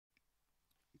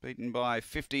beaten by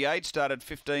 58, started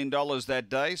 $15 that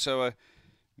day, so a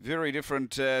very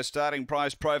different starting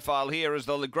price profile here as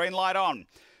the green light on.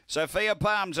 Sophia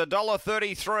Palms,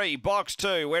 $1.33, box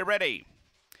 2, we're ready.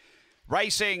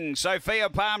 Racing, Sophia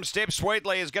Palm steps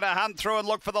sweetly, is going to hunt through and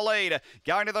look for the lead.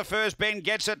 Going to the first bend,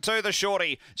 gets it to the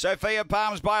shorty. Sophia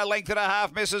Palms by a length and a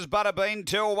half, Mrs. Butterbean,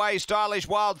 2 away, Stylish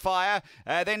Wildfire.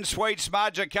 Then Sweet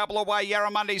Smudge, a couple away,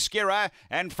 Yarramundi Skirrer.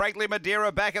 And Frankly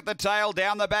Madeira back at the tail.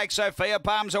 Down the back, Sophia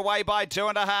Palms away by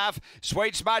 2.5.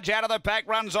 Sweet Smudge out of the pack,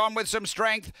 runs on with some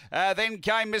strength. Then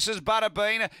came Mrs.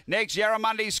 Butterbean. Next,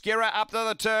 Yarramundi Skirrer up to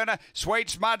the turn. Sweet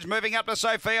Smudge moving up to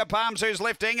Sophia Palms, who's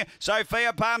lifting.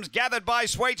 Sophia Palms gathered by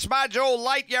Sweet Smudge, all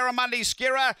late Yarramundi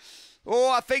Skirrer.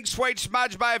 I think Sweet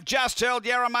Smudge may have just held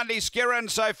Yarramundi Skirrer,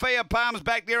 and Sophia Palms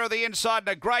back there at the inside, and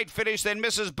a great finish. Then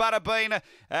Mrs. Butterbean,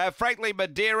 Frankly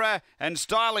Madeira, and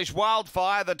Stylish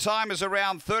Wildfire. The time is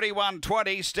around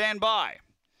 31:20. Stand by.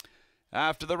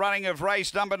 After the running of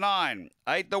race number 9,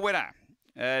 8 the winner,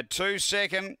 2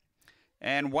 second,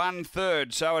 and 1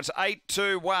 third. So it's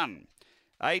 8-2-1.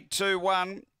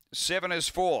 8-2-1, 7 is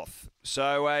fourth.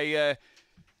 So a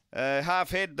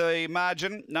half head the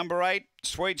margin. Number 8,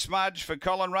 Sweet Smudge for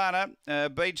Colin Rana.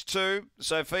 Beach 2,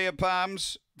 Sophia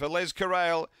Palms for Les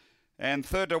Corrale. And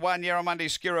 3-1, Yarramundi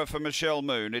Skirrer for Michelle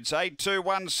Moon. It's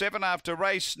 8-2-1-7 after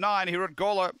race 9 here at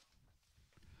Gawler.